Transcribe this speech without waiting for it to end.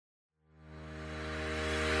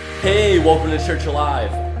Hey, welcome to Church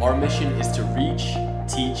Alive. Our mission is to reach,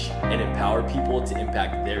 teach, and empower people to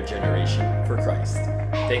impact their generation for Christ.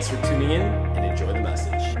 Thanks for tuning in and enjoy the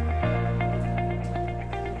message.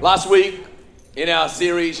 Last week in our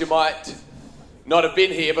series, you might not have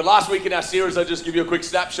been here, but last week in our series, I'll just give you a quick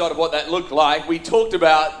snapshot of what that looked like. We talked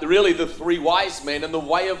about really the three wise men and the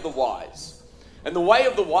way of the wise. And the way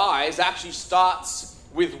of the wise actually starts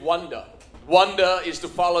with wonder. Wonder is to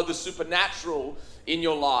follow the supernatural in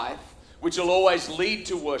your life, which will always lead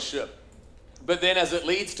to worship. But then as it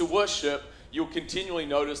leads to worship, you'll continually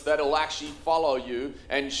notice that it'll actually follow you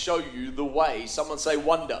and show you the way. Someone say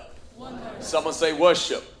wonder. Wonder. Someone say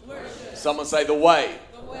worship. Worship. Someone say the way.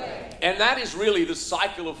 The way. And that is really the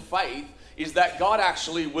cycle of faith, is that God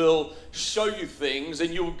actually will show you things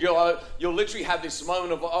and you'll literally have this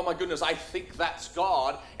moment of, oh my goodness, I think that's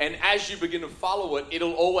God. And as you begin to follow it,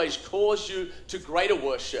 it'll always cause you to greater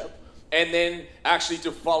worship and then actually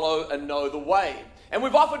to follow and know the way. And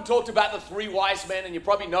we've often talked about the three wise men, and you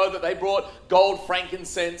probably know that they brought gold,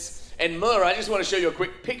 frankincense, and myrrh. I just want to show you a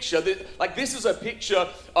quick picture. This is a picture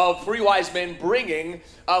of three wise men bringing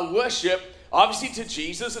worship, obviously to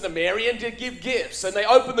Jesus and to Mary, and to give gifts. And they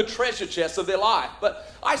opened the treasure chest of their life.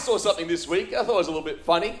 But I saw something this week. I thought it was a little bit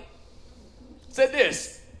funny. It said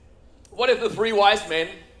this: what if the three wise men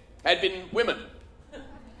had been women?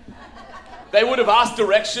 They would have asked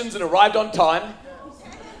directions and arrived on time.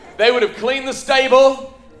 They would have cleaned the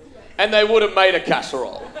stable, and they would have made a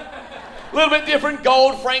casserole. A little bit different: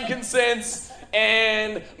 gold, frankincense,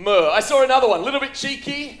 and myrrh. I saw another one, a little bit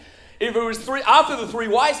cheeky. If it was after the three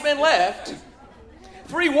wise men left,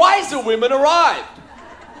 three wiser women arrived.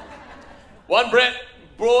 One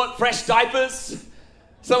brought fresh diapers.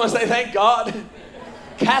 Someone say thank God.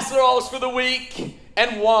 Casseroles for the week,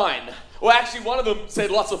 and wine. Well, actually, one of them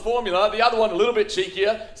said lots of formula. The other one, a little bit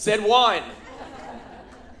cheekier, said wine.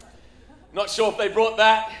 Not sure if they brought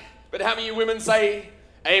that, but how many of you women say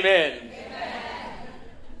amen? Amen.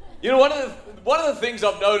 You know, one of the things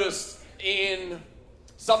I've noticed in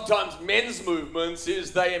sometimes men's movements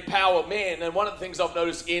is they empower men, and one of the things I've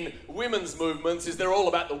noticed in women's movements is they're all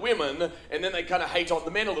about the women, and then they kind of hate on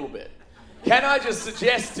the men a little bit. Can I just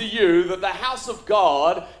suggest to you that the house of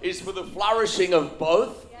God is for the flourishing of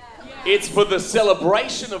both? It's for the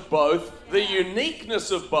celebration of both, the uniqueness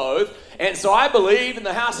of both. And so I believe in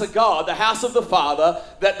the house of God, the house of the Father,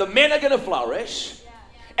 that the men are going to flourish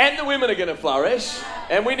and the women are going to flourish.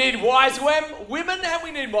 And we need wise women and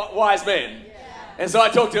we need wise men. And so I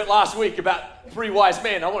talked to it last week about three wise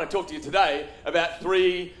men. I want to talk to you today about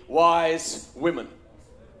three wise women.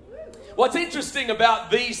 What's interesting about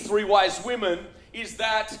these three wise women is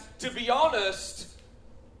that, to be honest,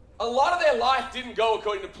 a lot of their life didn't go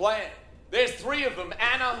according to plan. There's three of them: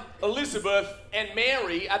 Anna, Elizabeth, and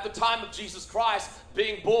Mary, at the time of Jesus Christ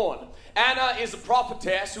being born. Anna is a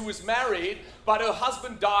prophetess who was married, but her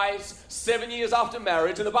husband dies 7 years after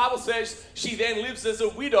marriage. And the Bible says she then lives as a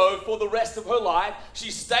widow for the rest of her life.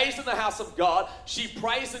 She stays in the house of God. She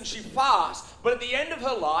prays and she fasts. But at the end of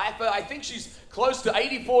her life, I think she's close to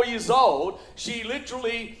 84 years old, she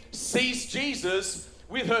literally sees Jesus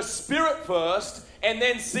with her spirit first and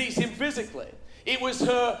then sees him physically. It was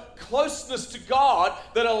her closeness to God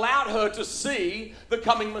that allowed her to see the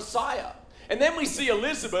coming Messiah. And then we see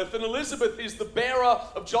Elizabeth, and Elizabeth is the bearer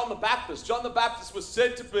of John the Baptist. John the Baptist was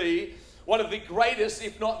said to be one of the greatest,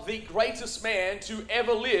 if not the greatest man to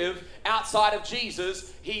ever live outside of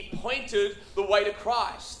Jesus. He pointed the way to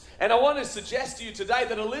Christ. And I want to suggest to you today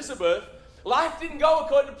that Elizabeth, life didn't go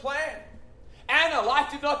according to plan. Anna,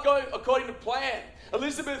 life did not go according to plan.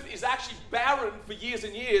 Elizabeth is actually barren for years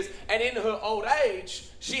and years, and in her old age,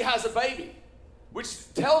 she has a baby,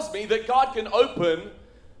 which tells me that God can open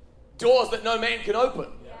doors that no man can open.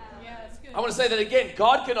 Yeah, that's good. I want to say that again.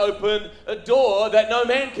 God can open a door that no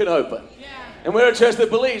man can open. Yeah. And we're a church that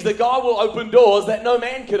believes that God will open doors that no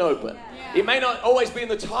man can open. Yeah. It may not always be in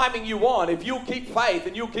the timing you want. If you'll keep faith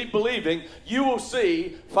and you'll keep believing, you will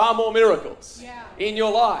see far more miracles in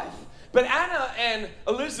your life. But Anna and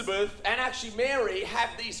Elizabeth, and actually Mary, have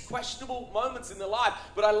these questionable moments in their life.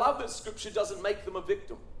 But I love that Scripture doesn't make them a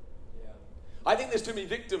victim. Yeah. I think there's too many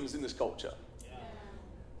victims in this culture.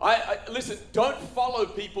 Yeah. Listen, don't follow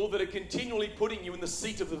people that are continually putting you in the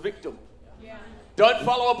seat of the victim. Yeah. Don't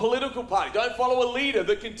follow a political party. Don't follow a leader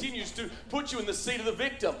that continues to put you in the seat of the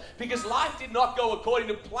victim. Because life did not go according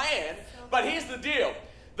to plan. But here's the deal.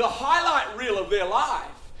 The highlight reel of their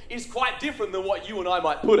life is quite different than what you and I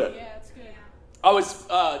might put it. Yeah, it's good. I was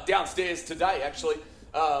downstairs today, actually,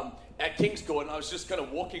 at King's Court, and I was just kind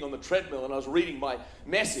of walking on the treadmill, and I was reading my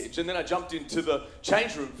message, and then I jumped into the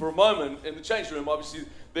change room for a moment. In the change room, obviously,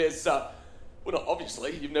 there's Well, not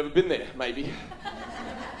obviously. You've never been there, maybe.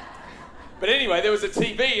 But anyway, there was a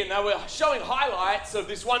TV and they were showing highlights of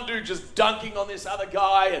this one dude just dunking on this other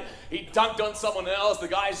guy, and he dunked on someone else. The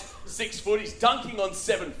guy's 6 foot. He's dunking on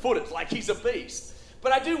 7 foot. It's like he's a beast.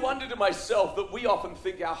 But I do wonder to myself that we often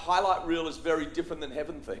think our highlight reel is very different than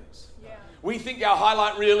heaven things. Yeah. We think our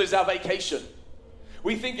highlight reel is our vacation.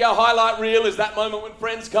 We think our highlight reel is that moment when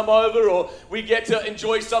friends come over or we get to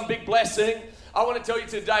enjoy some big blessing. I want to tell you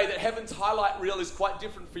today that heaven's highlight reel is quite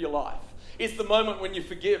different for your life. It's the moment when you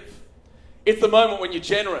forgive. It's the moment when you're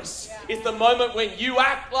generous. Yeah. It's the moment when you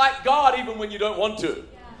act like God even when you don't want to.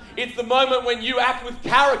 Yeah. It's the moment when you act with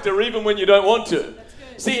character even when you don't want to.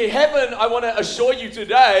 See, heaven, I want to assure you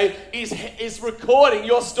today, is recording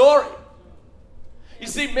your story. You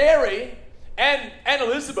see, Mary and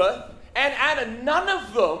Elizabeth and Anna, none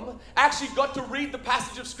of them actually got to read the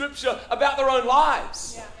passage of Scripture about their own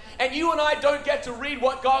lives. Yeah. And you and I don't get to read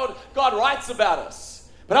what God writes about us.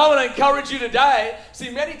 But I want to encourage you today.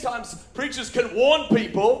 See, many times preachers can warn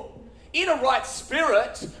people in a right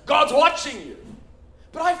spirit, God's watching you.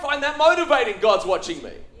 But I find that motivating, God's watching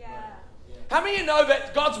me. Yeah. How many of you know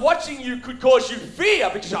that God's watching you could cause you fear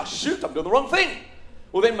because, oh shoot, I'm doing the wrong thing?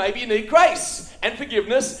 Well, then maybe you need grace and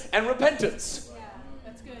forgiveness and repentance. Yeah,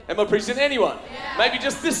 that's good. Am I preaching to anyone? Yeah. Maybe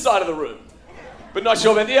just this side of the room, but not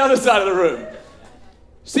sure about the other side of the room.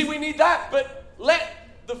 See, we need that, but let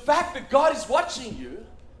the fact that God is watching you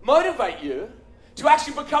motivate you to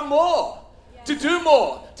actually become more, to do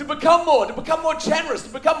more, to become more generous, to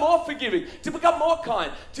become more forgiving, to become more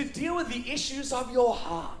kind, to deal with the issues of your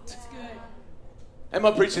heart. That's good. Am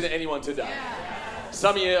I preaching to anyone today? Yeah.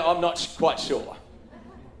 Some of you, I'm not quite sure.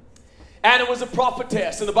 Anna was a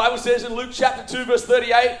prophetess, and the Bible says in Luke chapter 2 verse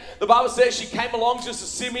 38, the Bible says she came along just as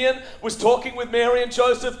Simeon was talking with Mary and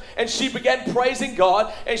Joseph, and she began praising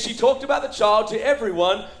God, and she talked about the child to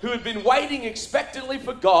everyone who had been waiting expectantly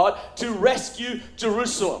for God to rescue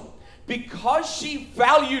Jerusalem. Because she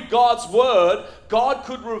valued God's word, God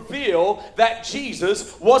could reveal that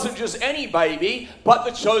Jesus wasn't just any baby, but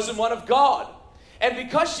the chosen one of God. And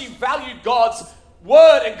because she valued God's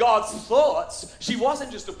word and God's thoughts, she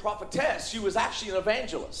wasn't just a prophetess, she was actually an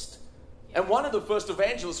evangelist. And one of the first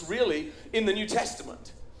evangelists really in the New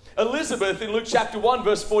Testament. Elizabeth in Luke chapter 1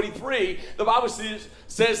 verse 43, the Bible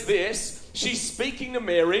says this, she's speaking to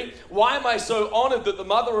Mary, "Why am I so honored that the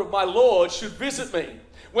mother of my Lord should visit me?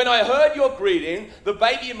 When I heard your greeting, the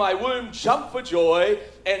baby in my womb jumped for joy,"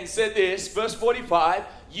 and said this, verse 45,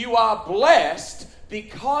 "You are blessed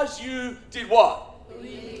because you did what?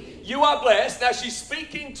 Believe. You are blessed." Now she's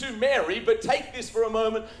speaking to Mary, but take this for a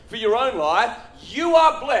moment for your own life. You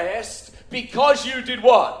are blessed because you did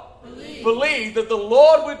what? Believe that the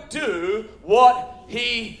Lord would do what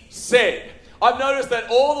he said. I've noticed that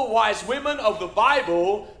all the wise women of the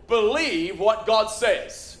Bible believe what God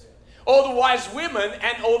says. All the wise women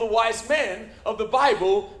and all the wise men of the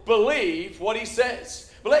Bible believe what he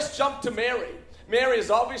says. But let's jump to Mary. Mary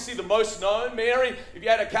is obviously the most known. Mary, if you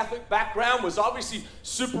had a Catholic background, was obviously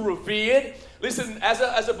super revered. Listen,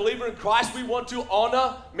 as a believer in Christ, we want to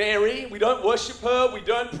honor Mary. We don't worship her. We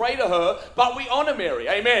don't pray to her, but we honor Mary.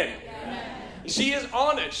 Amen. Amen. She is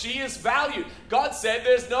honored. She is valued. God said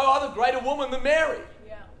there's no other greater woman than Mary.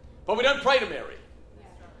 Yeah. But we don't pray to Mary. Yeah.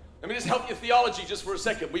 Let me just help your theology just for a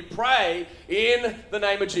second. We pray in the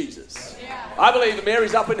name of Jesus. Yeah. I believe that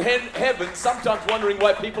Mary's up in heaven, sometimes wondering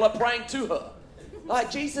why people are praying to her.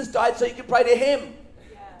 Like, Jesus died so you can pray to him.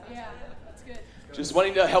 Yeah, that's good. Just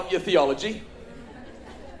wanting to help your theology.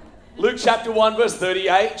 Luke chapter 1 verse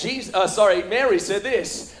 38, Mary said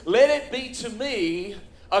this, "Let it be to me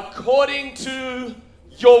according to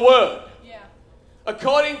your word." Yeah.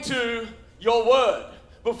 According to your word.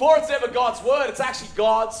 Before it's ever God's word, it's actually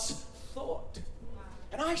God's thought.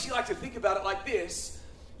 And I actually like to think about it like this.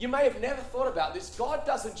 You may have never thought about this. God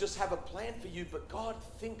doesn't just have a plan for you, but God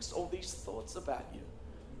thinks all these thoughts about you.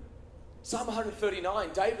 Psalm 139,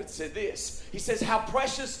 David said this. He says, "How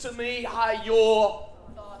precious to me are your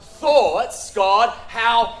thoughts, God.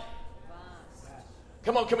 How..."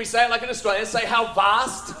 Come on, can we say it like an Australian? Say, "How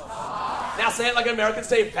vast." Now say it like an American.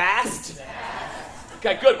 Say, "Vast."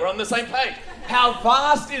 Okay, good. We're on the same page. How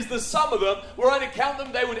vast is the sum of them? Were I to count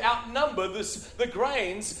them, they would outnumber the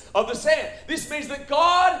grains of the sand. This means that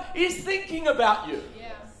God is thinking about you. Yes.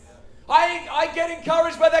 I get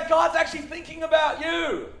encouraged by that. God's actually thinking about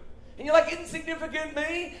you. And you're like, "Insignificant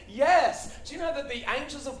me?" Yes. Do you know that the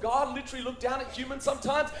angels of God literally look down at humans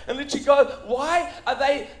sometimes and literally go, why are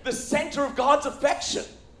they the center of God's affection?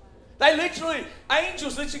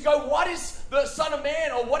 Angels literally go, "What is the Son of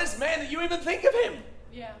Man, or what is man that you even think of him?"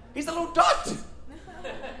 Yeah. He's a little dot.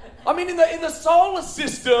 I mean, in the solar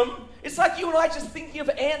system, It's like you and I just thinking of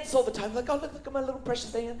ants all the time. Like, oh, look at my little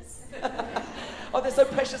precious ants. Oh, they're so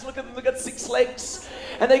precious. Look at them. They've got 6 legs.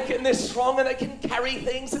 And they're strong and they can carry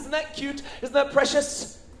things. Isn't that cute? Isn't that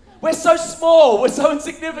precious? We're so small. We're so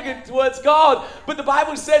insignificant towards God. But the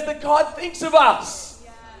Bible says that God thinks of us.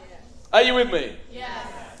 Yeah. Are you with me? Yes.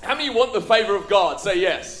 How many of you want the favor of God? Say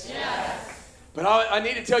yes. Yes. But I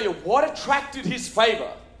need to tell you what attracted his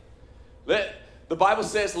favor. The Bible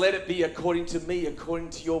says, let it be according to me, according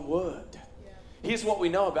to your word. Yeah. Here's what we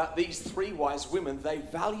know about these 3 wise women. They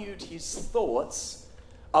valued his thoughts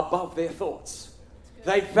above their thoughts.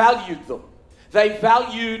 They valued them. They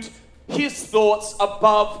valued his thoughts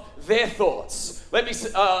above their thoughts. Let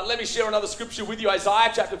me share another scripture with you.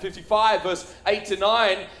 Isaiah chapter 55, verse 8 to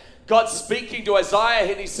 9. God's speaking to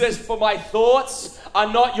Isaiah and he says, for my thoughts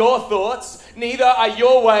are not your thoughts, neither are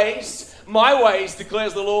your ways my ways,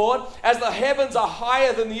 declares the Lord. As the heavens are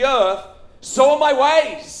higher than the earth, so are my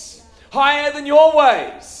ways higher than your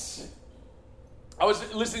ways. I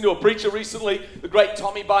was listening to a preacher recently, the great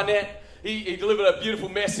Tommy Barnett. He delivered a beautiful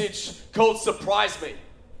message called Surprise Me.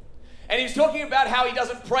 And he was talking about how he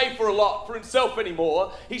doesn't pray for a lot for himself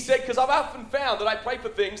anymore. He said, because I've often found that I pray for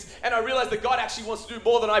things and I realize that God actually wants to do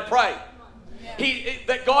more than I pray.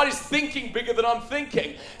 That God is thinking bigger than I'm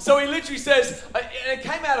thinking. So he literally says, and it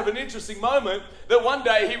came out of an interesting moment, that one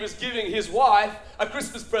day he was giving his wife a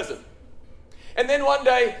Christmas present. And then one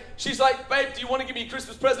day she's like, babe, do you want to give me a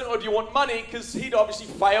Christmas present or do you want money? Because he'd obviously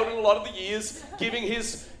failed in a lot of the years giving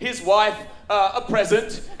his wife a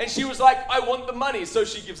present. And she was like, I want the money. So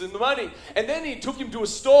she gives him the money. And then he took him to a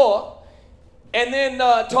store. And then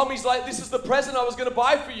Tommy's like, this is the present I was going to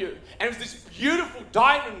buy for you. And it was this beautiful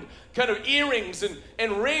diamond kind of earrings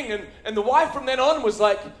and ring. And the wife from then on was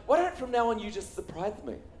like, why don't from now on you just surprise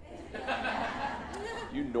me?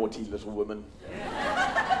 You naughty little woman.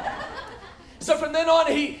 So from then on,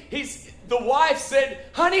 the wife said,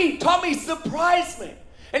 honey, Tommy, surprise me.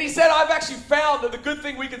 And he said, I've actually found that the good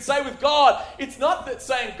thing we can say with God, it's not that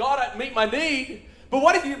saying, God, meet my need, but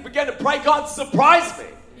what if you began to pray, God, surprise me?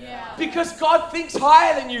 Yeah. Because God thinks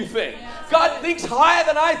higher than you think. Yeah. God thinks higher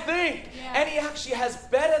than I think. Yeah. And he actually has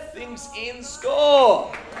better things in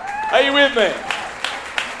store. Are you with me?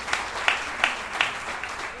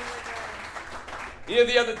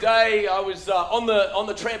 The other day I was on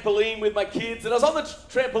the trampoline with my kids, and I was on the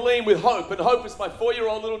trampoline with Hope, and Hope is my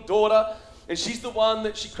 4-year-old little daughter, and she's the one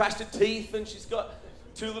that she crashed her teeth, and she's got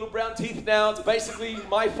 2 little brown teeth now. It's basically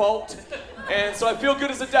my fault, and so I feel good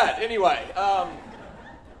as a dad.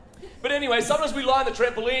 But anyway, sometimes we lie on the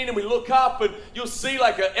trampoline and we look up and you'll see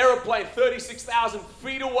like an aeroplane 36,000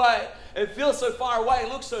 feet away, and it feels so far away, it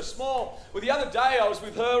looks so small. Well, the other day I was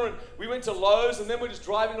with her and we went to Lowe's, and then we're just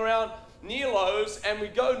driving around near Lowe's, and we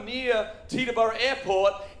go near Teterboro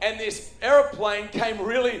Airport, and this aeroplane came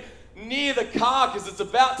really near the car because it's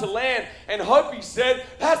about to land, and Hopi said,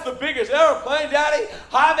 that's the biggest aeroplane, Daddy,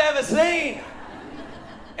 I've ever seen.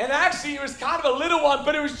 And actually it was kind of a little one,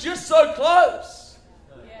 but it was just so close.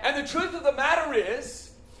 And the truth of the matter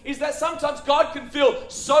is that sometimes God can feel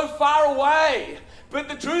so far away. But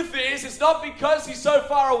the truth is, it's not because he's so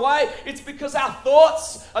far away, it's because our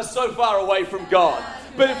thoughts are so far away from God.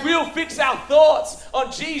 But if we'll fix our thoughts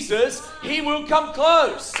on Jesus, he will come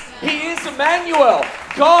close. He is Emmanuel,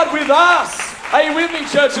 God with us. Are you with me,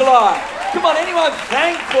 Church Alive? Come on, anyone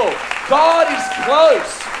thankful? God is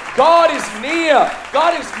close. God is near.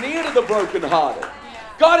 God is near to the brokenhearted.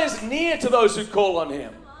 God is near to those who call on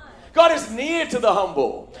him. God is near to the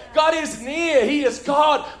humble. God is near. He is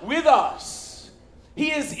God with us.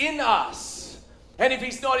 He is in us. And if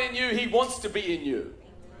he's not in you, he wants to be in you.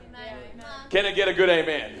 Amen. Can I get a good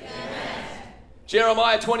amen? Amen.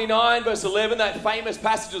 Jeremiah 29 verse 11, that famous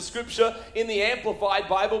passage of scripture in the Amplified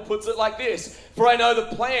Bible puts it like this. For I know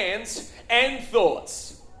the plans and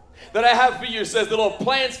thoughts that I have for you, says the Lord,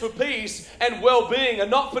 plans for peace and well-being and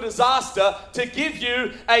not for disaster, to give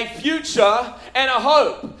you a future and a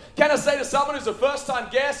hope. Can I say to someone who's a first-time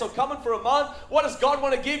guest or coming for a month, what does God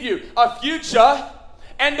want to give you? A future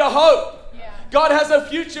and a hope. Yeah. God has a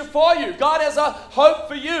future for you. God has a hope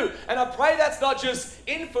for you. And I pray that's not just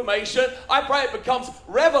information. I pray it becomes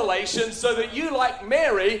revelation so that you, like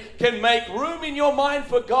Mary, can make room in your mind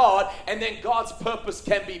for God, and then God's purpose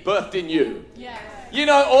can be birthed in you. Yeah. You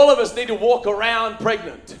know, all of us need to walk around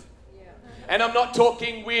pregnant. Yeah. And I'm not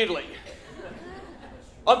talking weirdly.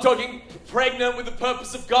 I'm talking pregnant with the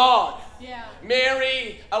purpose of God. Yeah.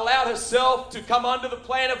 Mary allowed herself to come under the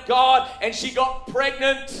plan of God, and she got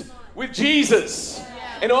pregnant with Jesus.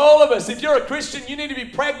 Yeah. And all of us, if you're a Christian, you need to be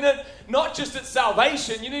pregnant, not just at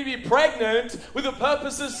salvation, you need to be pregnant with the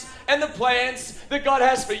purposes and the plans that God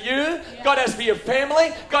has for you, God has for your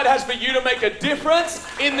family, God has for you to make a difference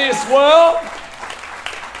in this world.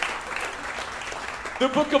 The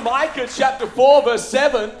book of Micah, chapter 4, verse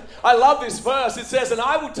 7, I love this verse. It says, and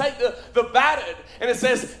I will take the battered, and it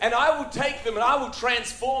says, and I will take them and I will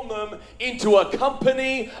transform them into a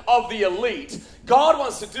company of the elite. God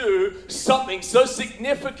wants to do something so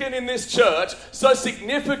significant in this church, so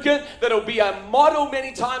significant that it'll be a model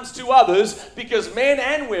many times to others, because men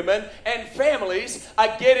and women and families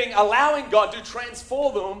are allowing God to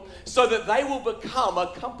transform them so that they will become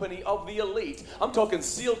a company of the elite. I'm talking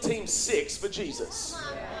SEAL Team 6 for Jesus.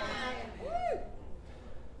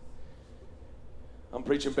 I'm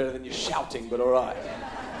preaching better than you're shouting, but all right.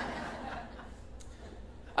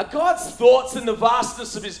 Are God's thoughts in the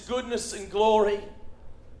vastness of his goodness and glory?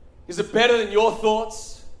 Is it better than your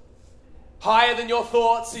thoughts? Higher than your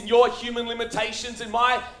thoughts, in your human limitations, in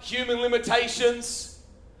my human limitations?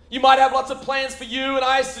 You might have lots of plans for you, and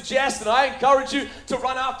I suggest and I encourage you to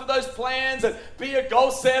run after those plans and be a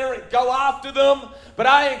goal setter and go after them. But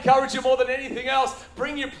I encourage you more than anything else,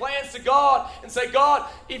 bring your plans to God and say, God,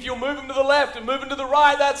 if you'll move them to the left and move them to the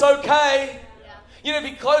right, that's okay. Yeah. You know, if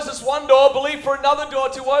he closes one door, believe for another door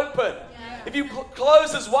to open. Yeah. If he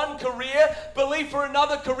closes one career, believe for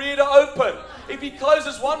another career to open. If he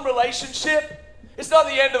closes one relationship, it's not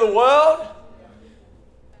the end of the world.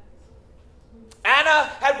 Anna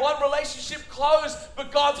had one relationship closed,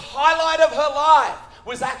 but God's highlight of her life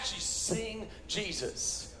was actually seeing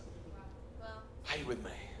Jesus. Are you with me?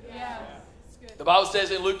 Yeah. The Bible says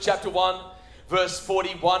in Luke chapter 1, verse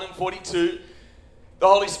 41 and 42, the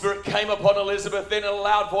Holy Spirit came upon Elizabeth. Then in a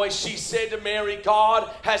loud voice she said to Mary, God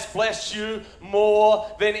has blessed you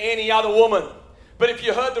more than any other woman. But if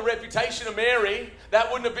you heard the reputation of Mary,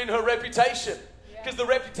 that wouldn't have been her reputation. Because the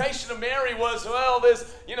reputation of Mary was, well,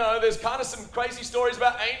 there's kind of some crazy stories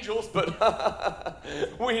about angels, but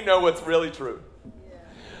we know what's really true.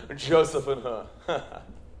 Yeah. Joseph and her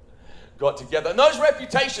got together. And those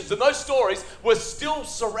reputations and those stories were still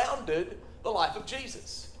surrounded the life of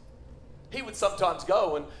Jesus. He would sometimes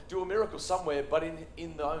go and do a miracle somewhere, but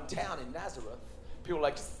in their own town, in Nazareth, people were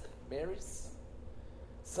like, Mary's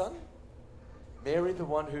son? Mary, the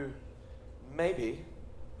one who maybe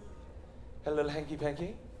had a little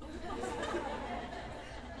hanky-panky?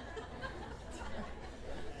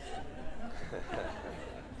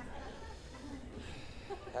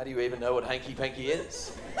 How do you even know what hanky-panky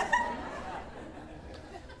is?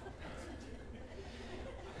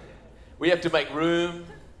 We have to make room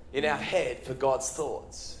in our head for God's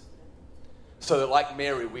thoughts, so that like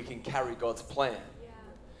Mary, we can carry God's plan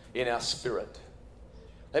in our spirit.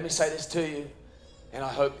 Let me say this to you, and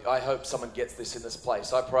I hope someone gets this in this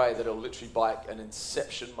place. I pray that it'll literally be like an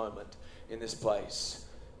inception moment in this place.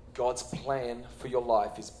 God's plan for your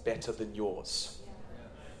life is better than yours.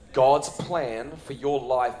 God's plan for your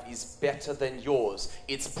life is better than yours.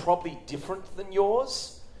 It's probably different than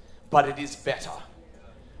yours, but it is better.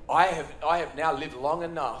 I have now lived long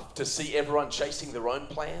enough to see everyone chasing their own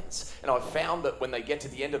plans, and I've found that when they get to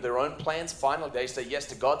the end of their own plans, finally they say yes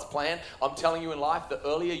to God's plan. I'm telling you in life, the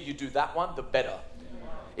earlier you do that one, the better.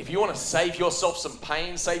 If you want to save yourself some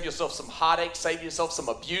pain, save yourself some heartache, save yourself some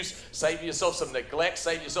abuse, save yourself some neglect,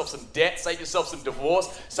 save yourself some debt, save yourself some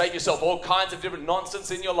divorce, save yourself all kinds of different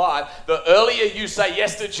nonsense in your life, the earlier you say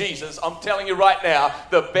yes to Jesus, I'm telling you right now,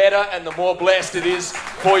 the better and the more blessed it is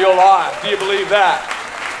for your life. Do you believe that?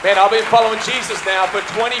 Man, I've been following Jesus now for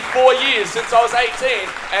 24 years, since I was 18,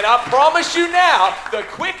 and I promise you now, the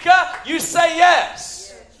quicker you say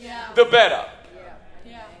yes, the better.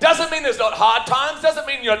 Doesn't mean there's not hard times. Doesn't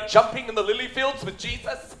mean you're jumping in the lily fields with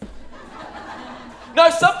Jesus. No,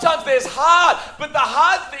 sometimes there's hard, but the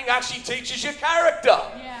hard thing actually teaches you character.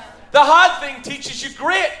 Yeah. The hard thing teaches you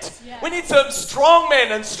grit. Yeah. We need some strong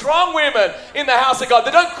men and strong women in the house of God.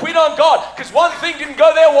 They don't quit on God because one thing didn't go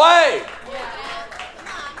their way. Yeah.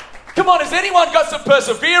 Come on, has anyone got some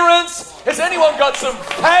perseverance? Has anyone got some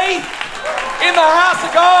faith in the house of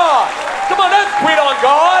God? Come on, don't quit on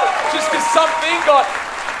God just because something got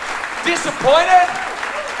disappointed.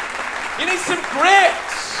 You need some grit.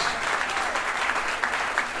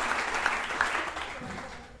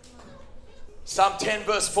 Psalm 10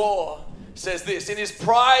 verse 4 says this: in his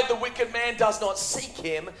pride the wicked man does not seek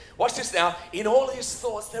him. Watch this now. In all his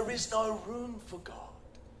thoughts there is no room for God.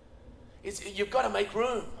 You've got to make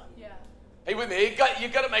room. Yeah. Are you with me?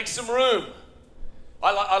 You've got to make some room.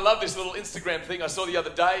 I love this little Instagram thing I saw the other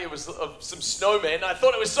day. It was of some snowmen. I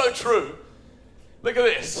thought it was so true. Look at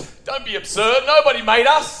this. Don't be absurd. Nobody made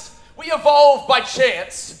us. We evolved by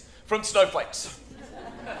chance from snowflakes.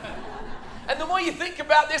 And the more you think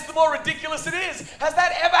about this, the more ridiculous it is. Has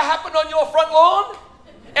that ever happened on your front lawn?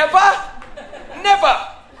 Ever? Never.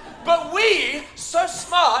 But we, so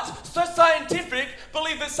smart, so scientific,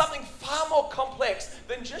 believe there's something far more complex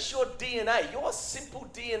than just your DNA. Your simple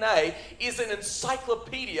DNA is an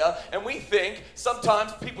encyclopedia, and we think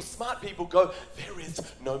sometimes smart people go, there is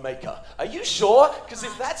no maker. Are you sure? Because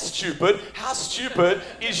if that's stupid, how stupid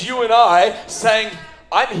is you and I saying,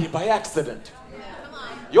 I'm here by accident?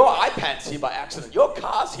 Your iPad's here by accident. Your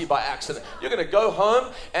car's here by accident. You're going to go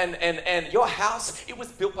home and your house, it was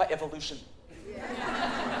built by evolution.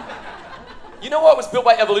 You know what was built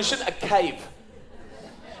by evolution? A cave.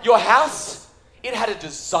 Your house, it had a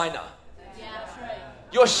designer.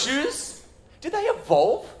 Your shoes, did they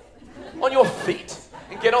evolve on your feet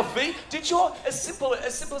and get off feet? Did your, as simple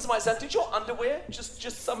as it might sound, did your underwear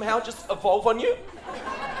just somehow evolve on you?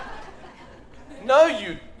 No,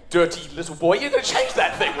 you dirty little boy, you're going to change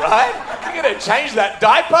that thing, right? You're going to change that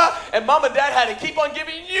diaper, and mum and dad had to keep on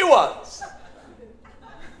giving you new ones.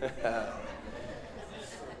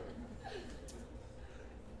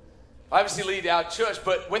 I obviously lead our church,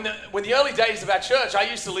 but when the early days of our church, I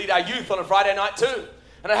used to lead our youth on a Friday night too.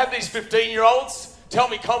 And I have these 15-year-olds tell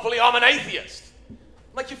me confidently, I'm an atheist. I'm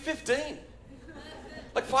like, you're 15.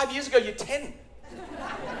 Like 5 years ago, you're 10.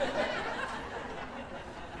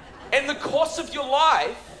 And in the course of your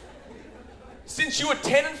life, since you were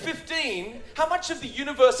 10 and 15, how much of the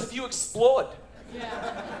universe have you explored?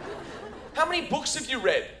 Yeah. How many books have you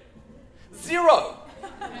read? 0.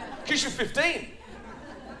 Because you're 15.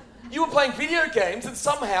 You were playing video games and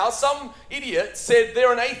somehow some idiot said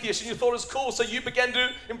they're an atheist and you thought it was cool, so you began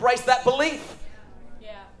to embrace that belief.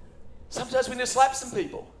 Yeah. Sometimes we need to slap some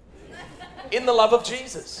people in the love of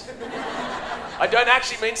Jesus. I don't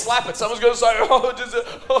actually mean slap it. Someone's going to say,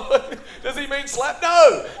 does he mean slap?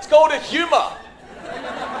 No, it's called a humor.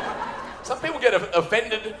 Some people get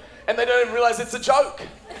offended and they don't even realize it's a joke.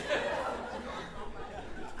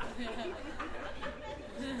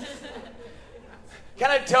 Can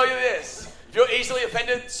I tell you this? If you're easily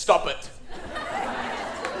offended, stop it.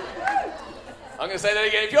 I'm going to say that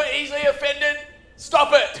again. If you're easily offended,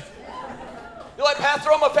 stop it. You're like, Pastor,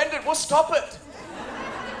 I'm offended. Well, stop it.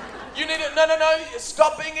 You need it. No.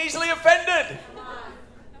 Stop being easily offended. Come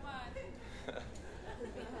on.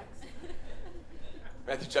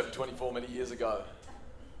 Matthew chapter 24, many years ago,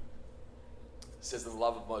 says the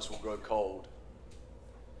love of most will grow cold.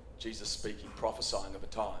 Jesus speaking, prophesying of a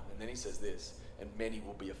time. And then he says this, and many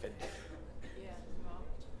will be offended. Yeah. Well.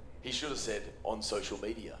 He should have said on social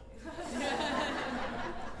media.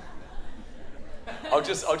 I'll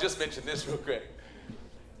just mention this real quick.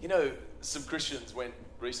 You know, some Christians went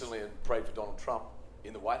recently and prayed for Donald Trump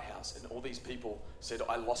in the White House, and all these people said,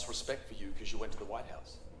 I lost respect for you because you went to the White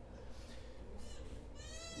House.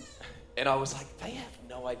 And I was like, they have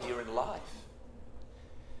no idea in life.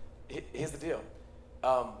 Here's the deal.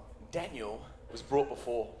 Daniel was brought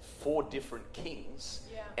before 4 different kings,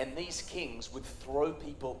 and these kings would throw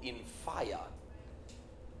people in fire,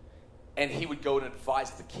 and he would go and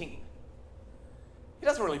advise the king. It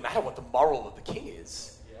doesn't really matter what the moral of the king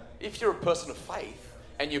is. If you're a person of faith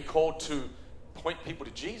and you're called to point people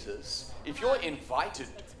to Jesus, if you're invited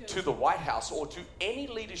to the White House or to any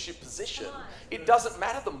leadership position, it doesn't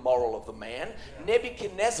matter the moral of the man.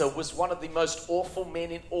 Nebuchadnezzar was one of the most awful men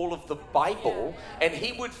in all of the Bible, and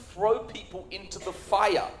he would throw people into the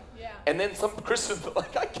fire. Yeah. And then some Christians were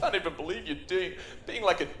like, I can't even believe you're being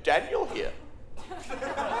like a Daniel here.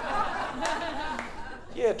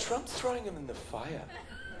 Yeah, Trump's throwing him in the fire.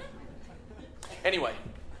 Anyway,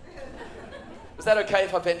 is that okay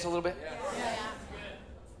if I vent a little bit? Yeah.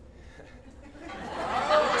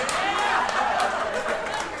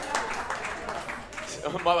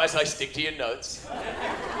 My wife says, stick to your notes.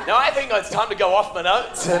 Now I think it's time to go off my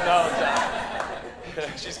notes. No,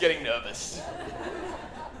 she's getting nervous.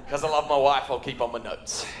 Because I love my wife, I'll keep on my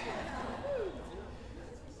notes.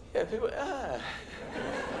 Yeah, people,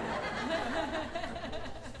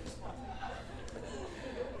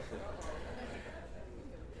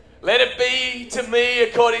 Let it be to me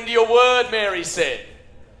according to your word, Mary said.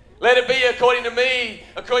 Let it be according to me,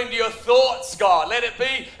 according to your thoughts, God. Let it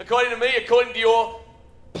be according to me, according to your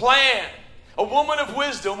plan. A woman of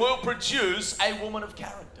wisdom will produce a woman of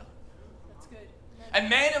character. That's good. A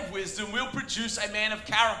man of wisdom will produce a man of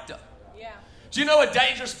character. Yeah. Do you know a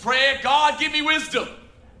dangerous prayer? God, give me wisdom.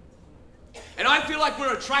 And I feel like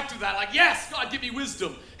we're attracted to that. Like, yes, God, give me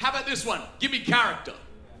wisdom. How about this one? Give me character.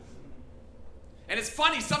 And it's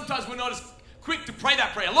funny, sometimes we're not as quick to pray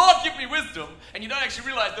that prayer, Lord, give me wisdom, and you don't actually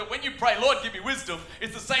realize that when you pray, Lord, give me wisdom,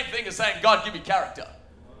 it's the same thing as saying, God, give me character.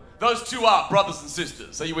 Those two are brothers and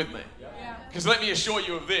sisters. Are you with me? Yeah. Because let me assure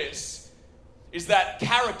you of this, is that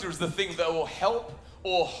character is the thing that will help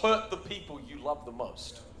or hurt the people you love the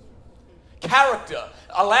most. Character.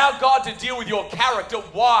 Allow God to deal with your character.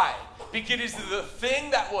 Why? Because it is the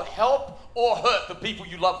thing that will help or hurt the people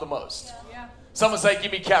you love the most. Yeah. Someone say,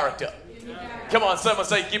 give me character. Come on, someone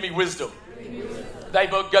say, give me wisdom. They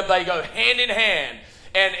go hand in hand.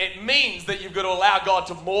 And it means that you've got to allow God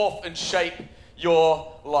to morph and shape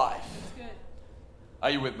your life. That's good. Are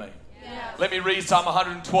you with me? Yeah. Let me read Psalm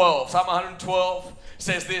 112. Psalm 112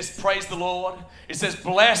 says this, praise the Lord. It says,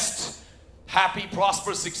 blessed, happy,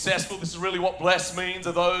 prosperous, successful. This is really what blessed means,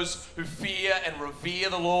 are those who fear and revere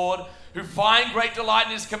the Lord, who find great delight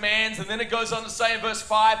in his commands. And then it goes on to say in verse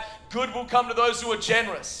 5, good will come to those who are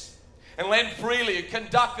generous and lend freely and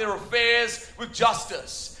conduct their affairs with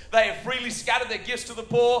justice. They have freely scattered their gifts to the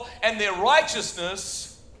poor, and their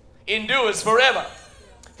righteousness endures forever.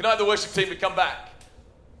 Can I have the worship team to come back?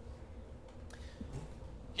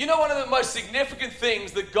 You know, one of the most significant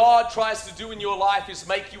things that God tries to do in your life is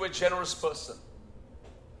make you a generous person.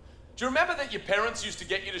 Do you remember that your parents used to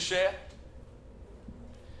get you to share?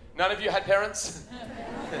 None of you had parents?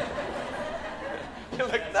 You're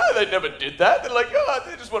like, no, they never did that. They're like, oh,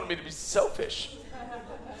 they just wanted me to be selfish.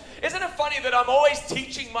 Isn't it funny that I'm always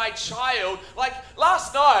teaching my child? Like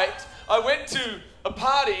last night, I went to a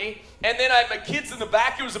party, and then I had my kids in the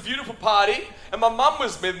back. It was a beautiful party, and my mum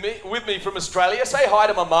was with me from Australia. Say hi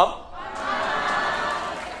to my mum.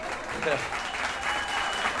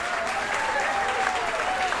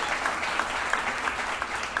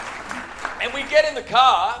 And we get in the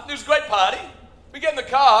car. It was a great party. We get in the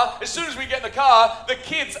car. As soon as we get in the car, the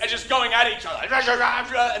kids are just going at each other.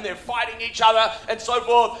 And they're fighting each other and so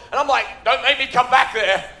forth. And I'm like, don't make me come back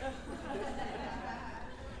there.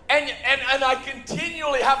 And I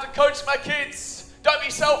continually have to coach my kids. Don't be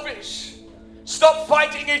selfish. Stop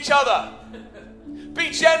fighting each other. Be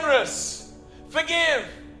generous. Forgive.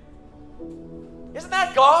 Isn't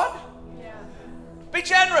that God? Yeah. Be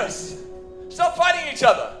generous. Stop fighting each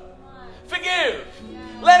other. Forgive.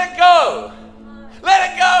 Let it go.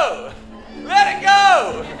 Let it go. Let it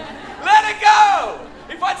go. Let it go.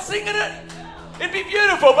 If I'd sing it, it'd be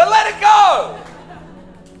beautiful, but let it go.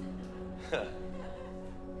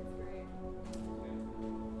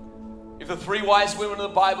 If the three wise women of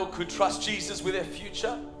the Bible could trust Jesus with their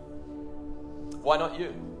future, why not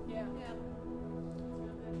you? Yeah.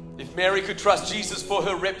 If Mary could trust Jesus for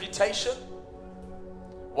her reputation,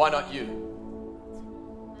 why not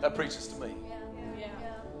you? That preaches to me. Yeah.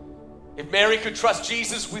 If Mary could trust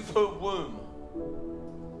Jesus with her womb,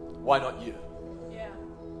 why not you? Yeah.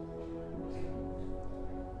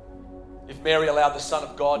 If Mary allowed the Son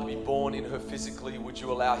of God to be born in her physically, would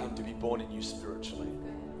you allow him to be born in you spiritually?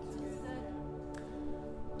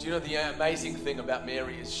 Do you know the amazing thing about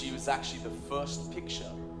Mary is she was actually the first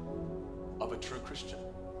picture of a true Christian,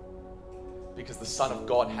 because the Son of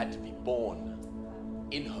God had to be born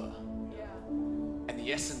in her. Yeah. And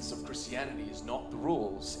the essence of Christianity is not the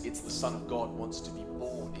rules, it's the Son of God wants to be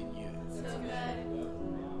born in you. So good.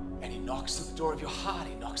 And he knocks at the door of your heart,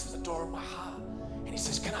 he knocks at the door of my heart, and he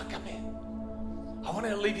says, can I come in? I want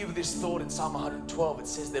to leave you with this thought in Psalm 112. It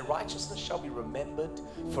says, their righteousness shall be remembered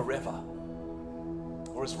forever.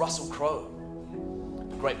 Or as Russell Crowe,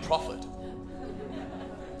 the great prophet,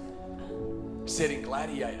 said in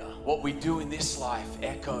Gladiator, what we do in this life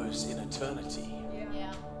echoes in eternity.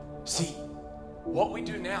 Yeah. See, what we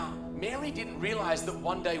do now, Mary didn't realize that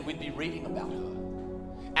one day we'd be reading about her.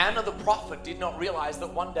 Anna the prophet did not realize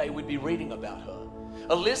that one day we'd be reading about her.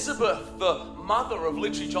 Elizabeth, the mother of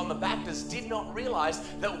literally John the Baptist, did not realize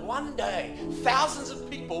that one day thousands of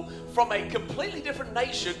people from a completely different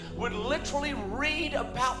nation would literally read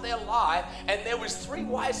about their life. And there was 3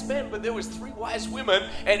 wise men, but there was 3 wise women,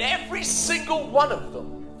 and every single one of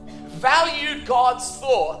them valued God's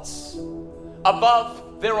thoughts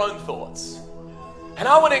above their own thoughts. And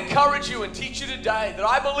I want to encourage you and teach you today that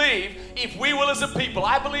I believe if we will as a people,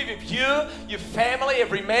 I believe if you, your family,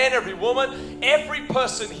 every man, every woman, every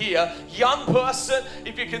person here, young person,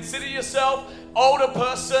 if you consider yourself older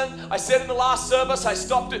person. I said in the last service, I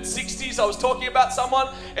stopped at 60s. I was talking about someone,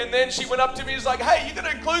 and then she went up to me and was like, hey, you're going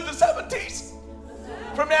to include the 70s?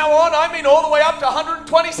 From now on, I mean all the way up to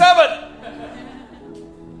 127.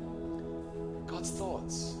 God's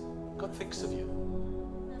thoughts. God thinks of you.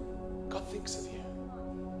 God thinks of you.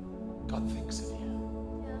 God thinks of you.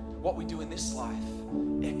 What we do in this life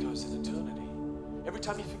echoes in eternity. Every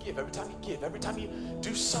time you forgive, every time you give, every time you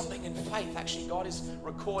do something in faith, actually God is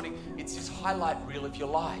recording. It's His highlight reel of your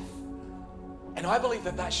life. And I believe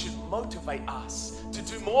that that should motivate us to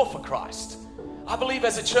do more for Christ. I believe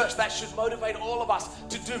as a church that should motivate all of us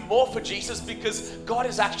to do more for Jesus, because God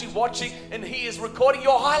is actually watching and He is recording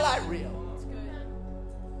your highlight reel. That's good.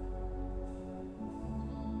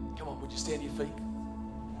 Come on, would you stand to your feet?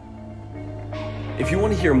 If you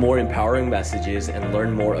want to hear more empowering messages and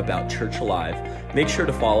learn more about Church Alive, make sure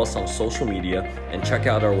to follow us on social media and check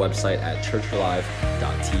out our website at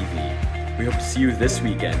churchalive.tv. We hope to see you this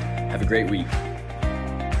weekend. Have a great week.